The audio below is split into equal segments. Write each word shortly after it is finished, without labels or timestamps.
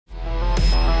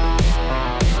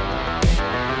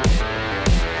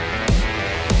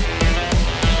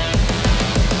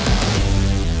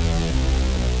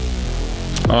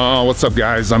What's up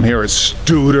guys? I'm here at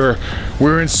STUDER.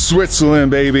 We're in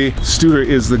Switzerland, baby. STUDER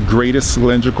is the greatest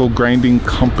cylindrical grinding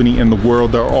company in the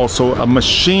world. They're also a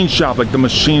machine shop. Like, the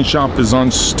machine shop is on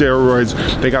steroids.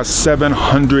 They got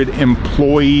 700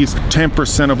 employees.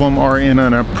 10% of them are in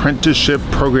an apprenticeship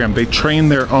program. They train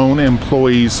their own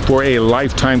employees for a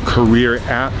lifetime career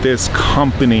at this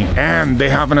company. And they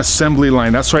have an assembly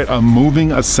line. That's right, a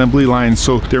moving assembly line.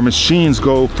 So their machines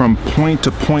go from point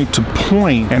to point to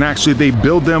point, and actually they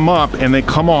build them up and they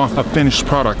come off a finished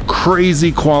product.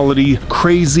 Crazy quality,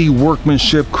 crazy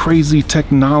workmanship, crazy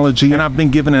technology. And I've been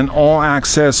given an all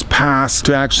access pass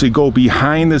to actually go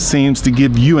behind the scenes to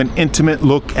give you an intimate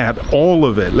look at all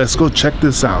of it. Let's go check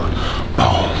this out.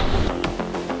 Boom.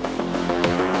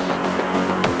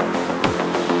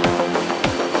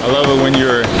 I love it when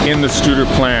you're in the STUDER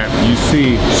plant. You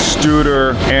see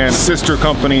STUDER and sister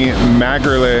company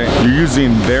Magerle. You're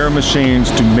using their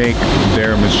machines to make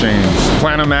their machines.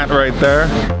 Plant them at right there.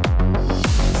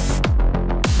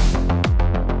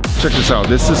 Check this out.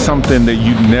 This is something that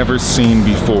you've never seen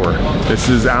before. This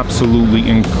is absolutely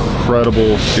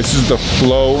incredible. This is the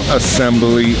flow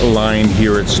assembly line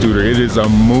here at STUDER. It is a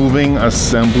moving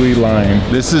assembly line.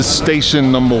 This is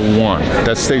station number 1.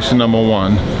 That's station number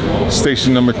 1.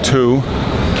 Station number 2,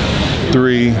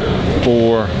 3,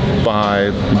 4,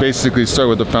 5. You basically start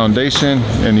with the foundation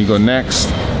and you go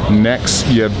next. Next,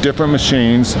 you have different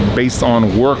machines based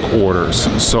on work orders.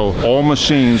 So all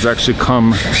machines actually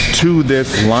come to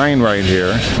this line right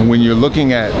here. And when you're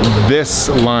looking at this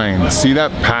line, see that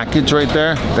package right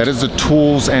there? That is the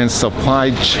tools and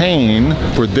supply chain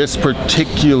for this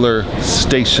particular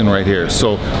station right here.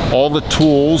 So all the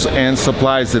tools and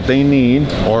supplies that they need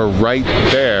are right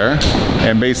there.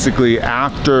 And basically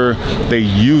after they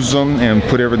use them and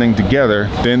put everything together,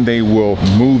 then they will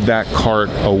move that cart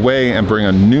away and bring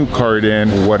a new cart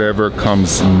in, whatever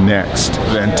comes next.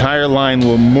 The entire line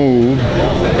will move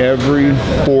every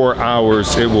 4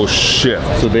 hours. It will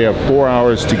shift. So they have 4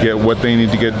 hours to get what they need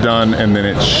to get done, and then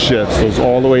it shifts. Goes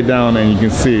all the way down, and you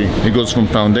can see it goes from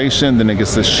foundation, then it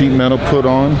gets the sheet metal put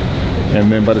on,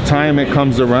 and then by the time it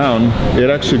comes around,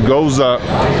 it actually goes up,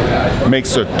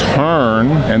 makes a turn,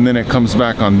 and then it comes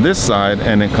back on this side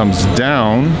and it comes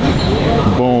down,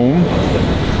 boom.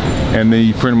 And then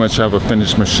you pretty much have a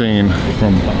finished machine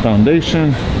from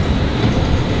foundation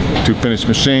to finished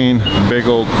machine. Big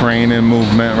old crane and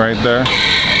movement right there.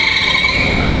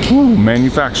 Woo,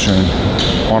 manufacturing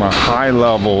on a high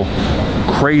level,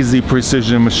 crazy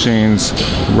precision machines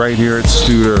right here at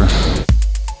STUDER.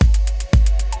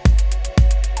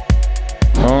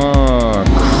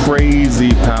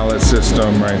 Crazy pallet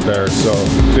system right there. So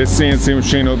this CNC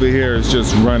machine over here is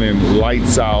just running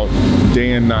lights out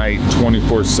day and night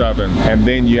 24/7, and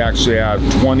then you actually have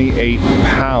 28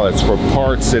 pallets for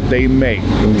parts that they make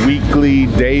weekly,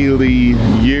 daily,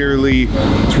 yearly,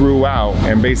 throughout.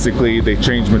 And basically they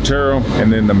change material,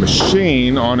 and then the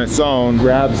machine on its own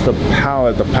grabs the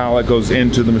pallet goes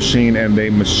into the machine, and they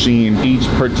machine each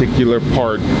particular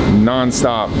part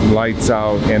non-stop, lights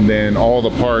out, and then all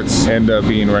the parts end up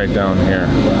being right down here.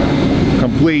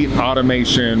 Complete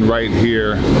automation right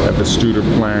here at the STUDER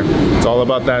plant. It's all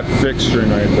about that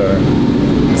fixturing right there.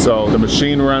 So the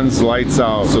machine runs lights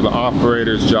out, so the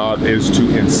operator's job is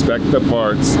to inspect the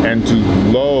parts and to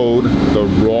load the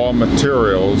raw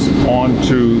materials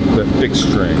onto the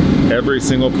fixturing. Every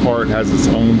single part has its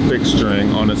own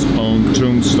fixturing on its own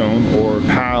tombstone or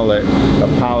pallet. The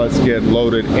pallets get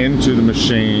loaded into the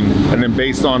machine, and then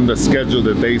based on the schedule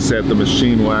that they set, the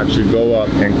machine will actually go up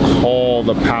and call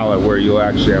the pallet, where you'll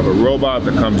actually have a robot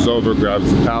that comes over, grabs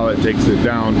the pallet, takes it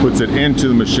down, puts it into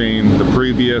the machine. The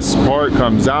previous part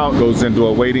comes out, goes into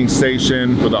a waiting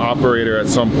station for the operator at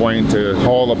some point to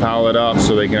haul the pallet up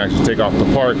so they can actually take off the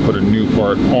part, put a new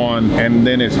part on, and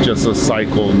then it's just a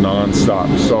cycle non-stop.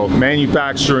 So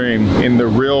manufacturing in the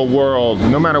real world,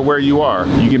 no matter where you are,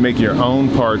 you can make your own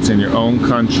parts in your own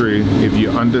country if you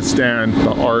understand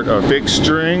the art of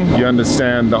fixturing, you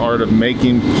understand the art of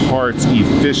making parts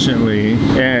efficiently,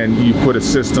 and you put a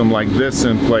system like this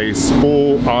in place,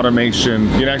 full automation.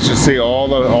 You can actually see all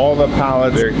the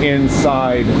pallets, they're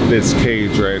inside this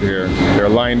cage right here. They're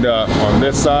lined up on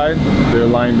this side, they're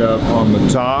lined up on the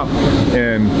top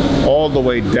and all the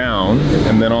way down,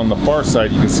 and then on the far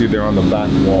side you can see they're on the back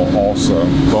wall also.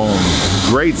 Boom.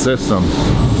 Great system.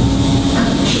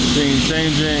 Machine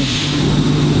changing.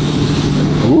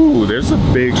 Ooh, there's a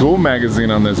big tool magazine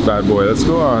on this bad boy. Let's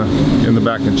go in the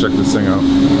back and check this thing out.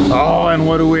 Oh, and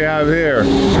what do we have here?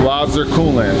 Laser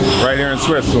coolant, right here in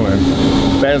Switzerland.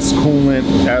 Best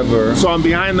coolant ever. So I'm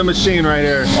behind the machine right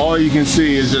here. All you can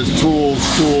see is just tools,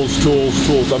 tools, tools,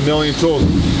 tools, a million tools.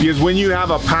 Because when you have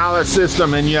a pallet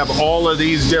system and you have all of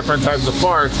these different types of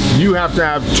parts, you have to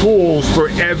have tools for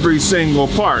every single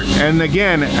part. And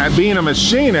again, being a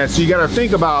machinist, you got to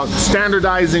think about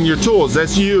standardizing your tools.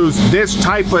 Let's use this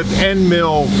type of end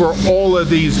mill for all of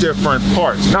these different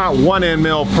parts. Not one end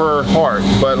mill per part,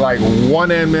 but like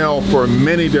one end mill for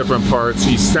many different parts.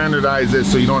 You standardize it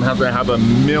so you don't have to have a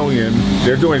million.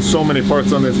 They're doing so many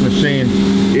parts on this machine.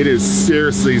 It is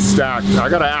seriously stacked. I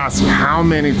got to ask how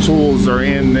many tools are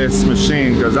in this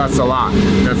machine, because that's a lot.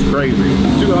 That's crazy.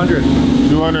 200.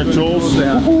 200 tools?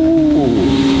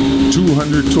 Ooh,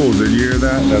 200 tools. Did you hear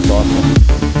that? That's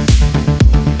awesome.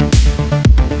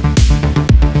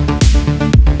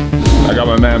 I got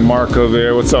my man Mark over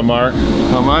there. What's up, Mark?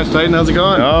 How much, Titan? How's it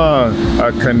going? Oh,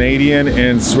 a Canadian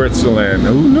in Switzerland.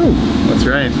 Who knew? That's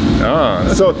right.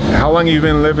 Oh, so how long have you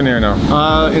been living here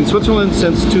now? In Switzerland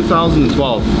since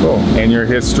 2012. Cool. And your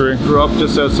history? Grew up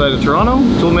just outside of Toronto,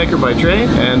 toolmaker by trade,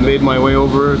 and made my way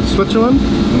over to Switzerland.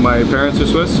 My parents are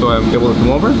Swiss, so I'm able to come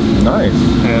over. Nice.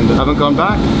 And haven't gone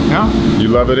back. Yeah. You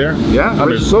love it here? Yeah. Oh,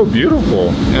 it's so beautiful.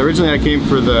 Originally I came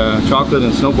for the chocolate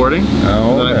and snowboarding.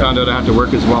 Oh, and then I found out I had to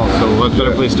work as well, so what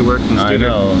better place to work than STUDER?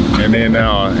 I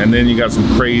know. And then you got some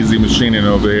crazy machining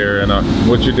over here. And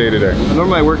what's your day to day?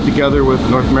 Normally I work together with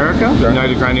North America,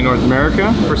 United Grinding North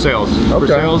America, for sales. For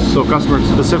sales, so customer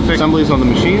specific assemblies on the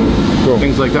machine,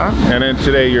 things like that. And then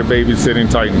today you're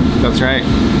babysitting Titan. That's right.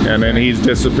 And then he's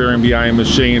disappearing behind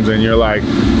machines and you're like,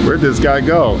 where'd this guy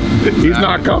go? He's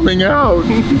not coming out.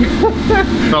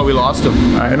 Thought we lost him.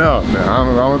 I know.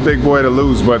 I'm a big boy to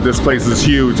lose, but this place is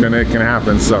huge and it can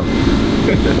happen, so.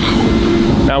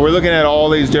 Now we're looking at all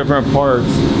these different parts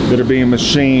that are being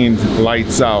machined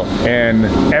lights out, and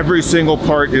every single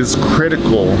part is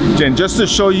critical. And just to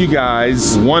show you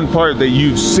guys one part that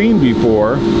you've seen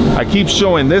before, I keep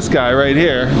showing this guy right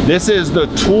here. This is the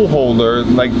tool holder,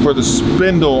 like for the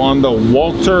spindle on the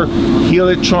Walter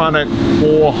Helitronic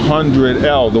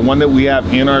 400L, the one that we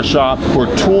have in our shop for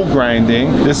tool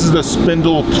grinding. This is the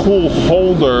spindle tool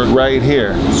holder right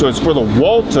here. So it's for the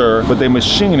Walter, but they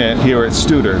machine it here at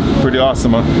STUDER. Pretty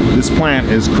awesome, huh? This plant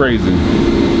is crazy.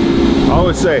 I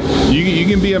always say, you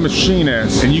can be a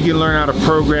machinist and you can learn how to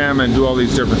program and do all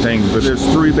these different things, but there's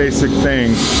three basic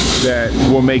things that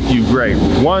will make you great.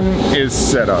 One is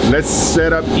setup. Let's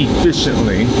set up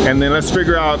efficiently, and then let's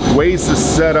figure out ways to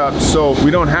set up so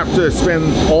we don't have to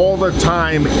spend all the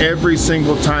time every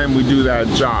single time we do that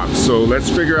job. So let's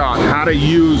figure out how to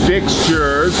use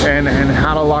fixtures and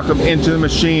how to lock them into the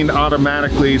machine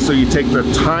automatically so you take the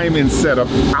time in setup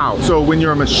out. So when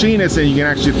you're a machinist and you can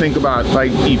actually think about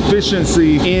like efficiency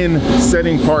in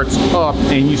setting parts up,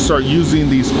 and you start using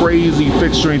these crazy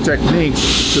fixturing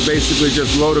techniques to basically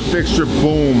just load a fixture,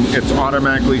 boom, it's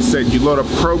automatically set. You load a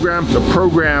program, the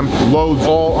program loads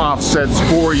all offsets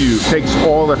for you, takes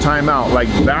all the time out. Like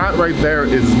that right there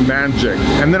is magic.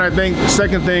 And then I think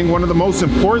second thing, one of the most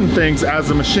important things as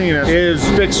a machinist is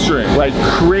fixturing, like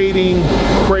creating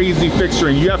crazy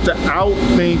fixturing. You have to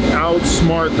outthink,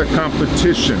 outsmart the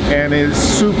competition, and it's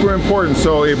super important.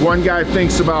 So if one guy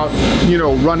thinks about, you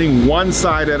know, running one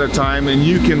side at a time and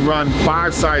you can run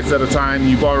 5 sides at a time,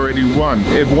 you've already won.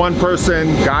 If one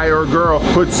person, guy or girl,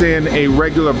 puts in a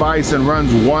regular vise and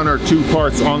runs 1 or 2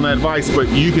 parts on that vise, but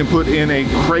you can put in a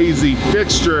crazy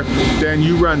fixture, then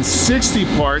you run 60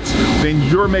 parts, then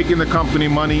you're making the company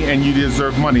money and you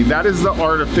deserve money. That is the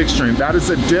art of fixturing. That is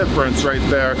the difference right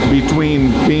there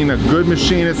between being a good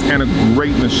machinist and a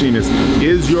great machinist,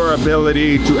 is your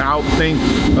ability to outthink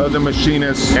the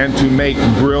machinist and to make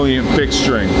brilliant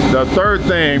fixturing. The third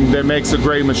thing that makes a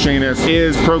great machinist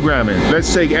is programming.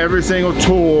 Let's take every single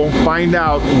tool, find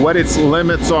out what its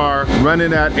limits are, run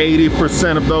it at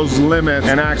 80% of those limits,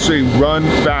 and actually run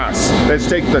fast. Let's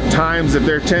take the times. If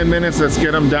they're 10 minutes, let's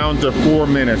get them down to 4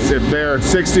 minutes. If they're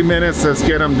 60 minutes, let's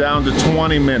get them down to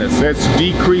 20 minutes. Let's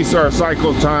decrease our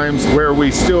cycle times where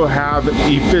we still have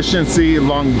efficiency,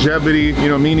 longevity, you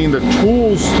know, meaning the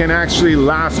tools can actually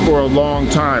last for a long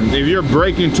time. If you're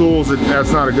breaking tools,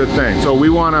 that's not a good thing. So we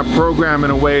want to program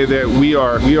in a way that we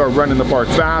are running the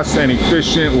parts fast and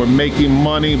efficient. We're making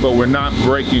money, but we're not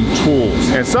breaking striking tools.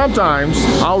 And sometimes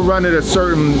I'll run it a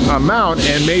certain amount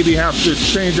and maybe have to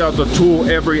change out the tool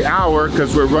every hour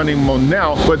because we're running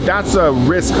Monel, but that's a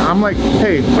risk. I'm like,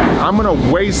 hey, I'm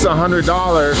gonna waste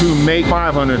 $100 to make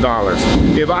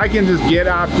 $500. If I can just get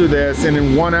after this and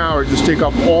in 1 hour just take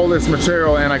off all this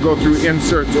material and I go through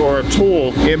inserts or a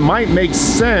tool, it might make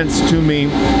sense to me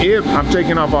if I'm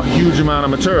taking off a huge amount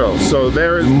of material. So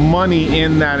there is money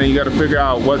in that, and you got to figure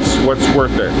out what's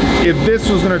worth it. If this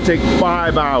was going to take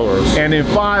 5 hours, and in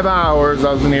 5 hours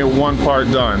I was going to get one part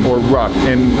done or rough,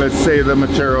 and let's say the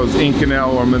material is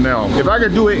Inconel or Monel, if I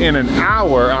could do it in an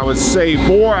hour, I would save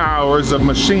 4 hours of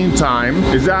machine time.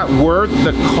 Is that worth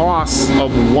the cost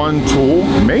of one tool?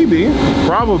 Maybe,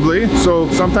 probably. So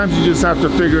sometimes you just have to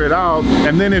figure it out.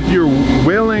 And then if you're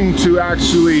willing to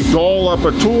actually doll up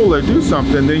a tool or do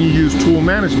something, then you use tool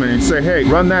management and say, hey,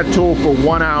 run that tool for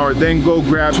 1 hour, then go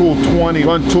grab tool 20,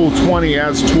 run tool 20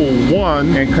 as tool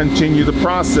 1 and continue the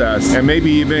process. And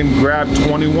maybe even grab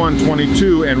 21,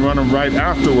 22 and run them right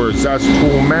afterwards. That's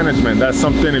tool management. That's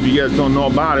something, if you guys don't know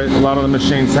about it, a lot of the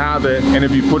machines have it. And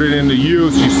if you put it into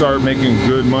use, you start making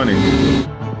good money.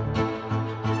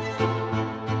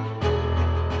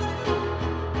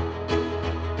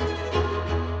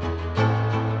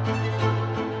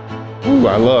 Ooh,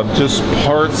 I love just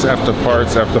parts after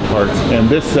parts after parts. And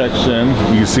this section,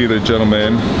 you see the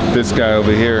gentleman, this guy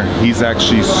over here, he's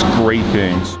actually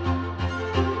scraping.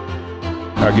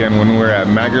 Again, when we were at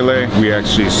Magerle, we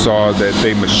actually saw that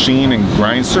they machine and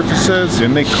grind surfaces,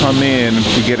 then they come in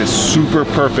to get it super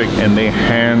perfect and they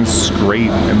hand scrape,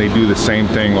 and they do the same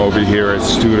thing over here at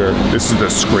STUDER. This is the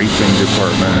scraping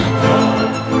department.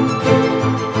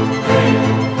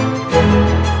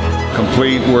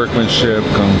 Complete workmanship,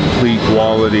 complete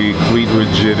quality, complete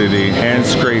rigidity, hand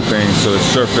scraping, so the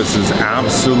surface is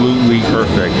absolutely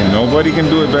perfect. And nobody can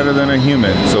do it better than a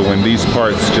human. So when these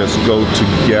parts just go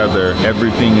together,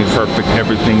 everything is perfect,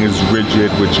 everything is rigid,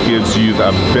 which gives you the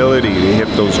ability to hit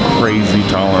those crazy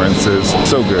tolerances.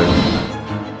 So good.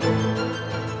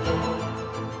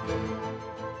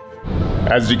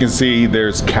 As you can see,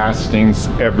 there's castings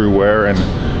everywhere, and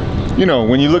you know,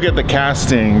 when you look at the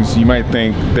castings, you might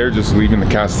think they're just leaving the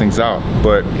castings out,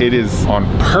 but it is on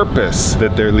purpose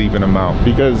that they're leaving them out.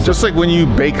 Because just like when you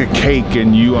bake a cake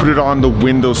and you put it on the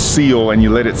window seal and you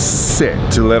let it sit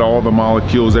to let all the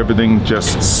molecules, everything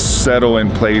just settle in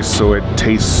place so it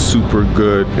tastes super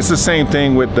good. It's the same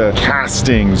thing with the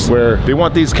castings, where they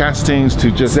want these castings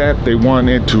to just set, they want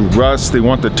it to rust, they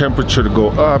want the temperature to go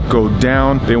up, go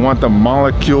down, they want the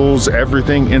molecules,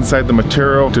 everything inside the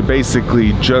material to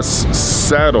basically just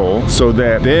settle so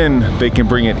that then they can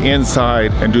bring it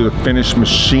inside and do the finished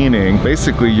machining.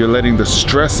 Basically, you're letting the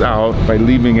stress out by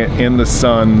leaving it in the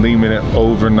sun, leaving it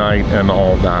overnight and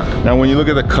all that. Now, when you look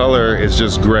at the color, it's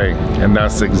just gray, and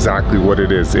that's exactly what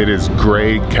it is. It is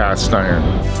gray cast iron.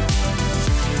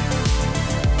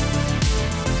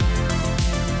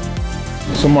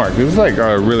 So Mark, this is like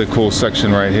a really cool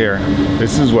section right here.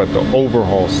 This is what, the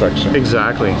overhaul section.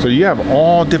 Exactly. So you have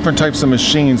all different types of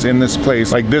machines in this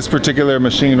place. Like this particular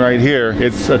machine right here,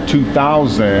 it's a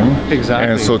 2000.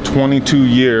 Exactly. And so 22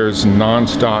 years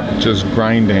non-stop just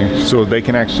grinding. So they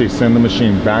can actually send the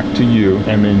machine back to you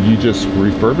and then you just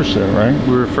refurbish it, right?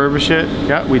 We refurbish it,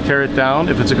 yeah, we tear it down.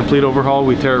 If it's a complete overhaul,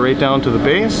 we tear it right down to the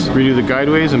base, redo the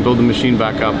guideways and build the machine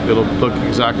back up. It'll look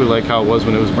exactly like how it was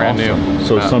when it was brand new.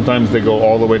 So sometimes they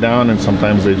go all the way down and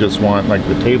sometimes they just want like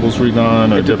the tables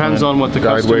redone. It depends on what the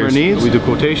customer needs. We do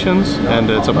quotations and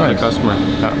it's up to the customer.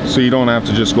 Yeah. So you don't have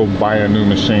to just go buy a new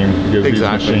machine, because these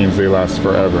machines, they last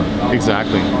forever.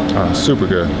 Exactly. Super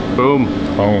good. Boom.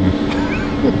 Boom.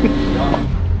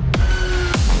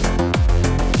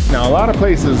 Now, a lot of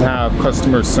places have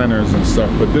customer centers and stuff,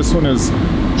 but this one is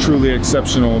truly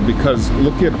exceptional because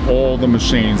look at all the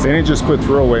machines. They didn't just put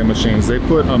throwaway machines, they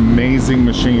put amazing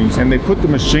machines, and they put the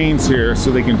machines here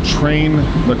so they can train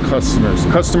the customers.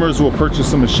 Customers will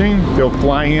purchase a machine, they'll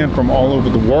fly in from all over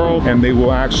the world, and they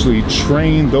will actually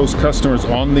train those customers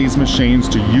on these machines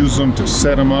to use them, to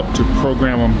set them up, to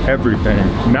program them, everything.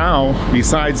 Now,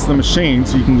 besides the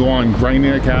machines, you can go on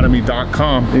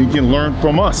grindingacademy.com and you can learn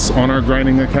from us on our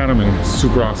Grinding Academy.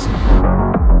 Super awesome.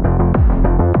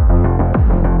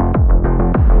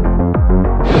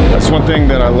 That's one thing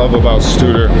that I love about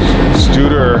STUDER.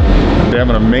 STUDER, they have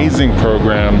an amazing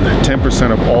program.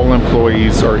 10% of all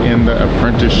employees are in the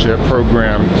apprenticeship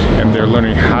program and they're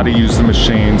learning how to use the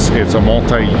machines. It's a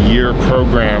multi-year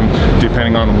program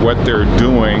depending on what they're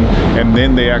doing, and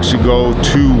then they actually go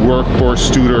to work for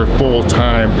STUDER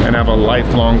full-time and have a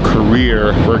lifelong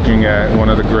career working at one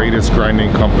of the greatest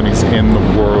grinding companies in the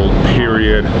world,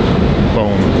 period.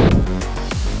 Boom.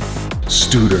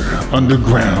 STUDER,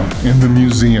 underground in the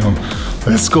museum.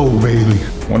 Let's go, baby.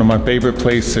 One of my favorite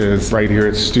places right here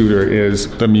at STUDER is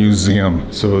the museum.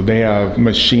 So they have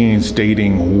machines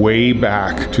dating way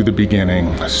back to the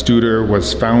beginning. STUDER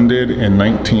was founded in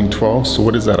 1912. So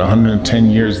what is that, 110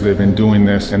 years they've been doing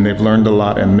this, and they've learned a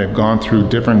lot, and they've gone through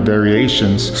different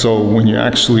variations. So when you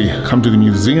actually come to the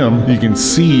museum, you can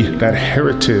see that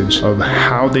heritage of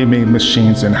how they made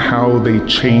machines and how they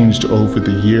changed over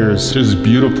the years. Just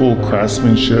beautiful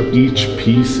craftsmanship. Each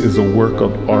piece is a work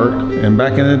of art. And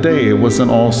back in the day, it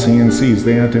wasn't all CNCs.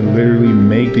 They had to literally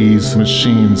make these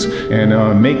machines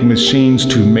and make machines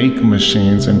to make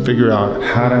machines and figure out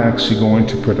how to actually go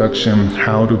into production,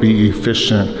 how to be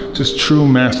efficient. Just true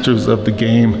masters of the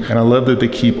game. And I love that they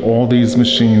keep all these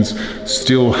machines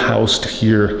still housed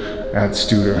here at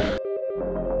STUDER.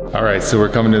 All right, so we're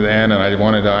coming to the end, and I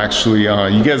wanted to actually,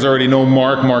 you guys already know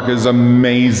Mark. Mark is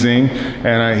amazing,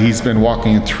 and he's been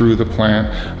walking through the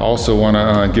plant. I also want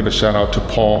to give a shout out to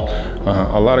Paul.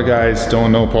 A lot of guys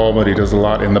don't know Paul, but he does a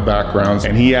lot in the backgrounds,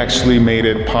 and he actually made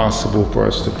it possible for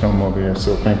us to come over here.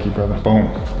 So thank you, brother.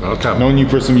 Boom. Welcome. Known you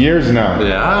for some years now.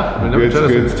 Yeah, good.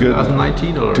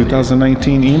 2019 already.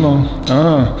 2019 emo.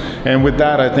 And with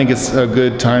that, I think it's a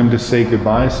good time to say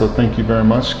goodbye. So thank you very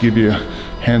much. Give you a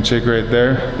handshake right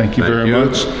there. Thank you very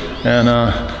much. And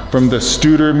from the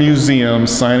STUDER Museum,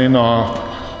 signing off.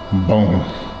 Boom.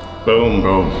 Boom.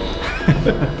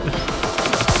 Boom.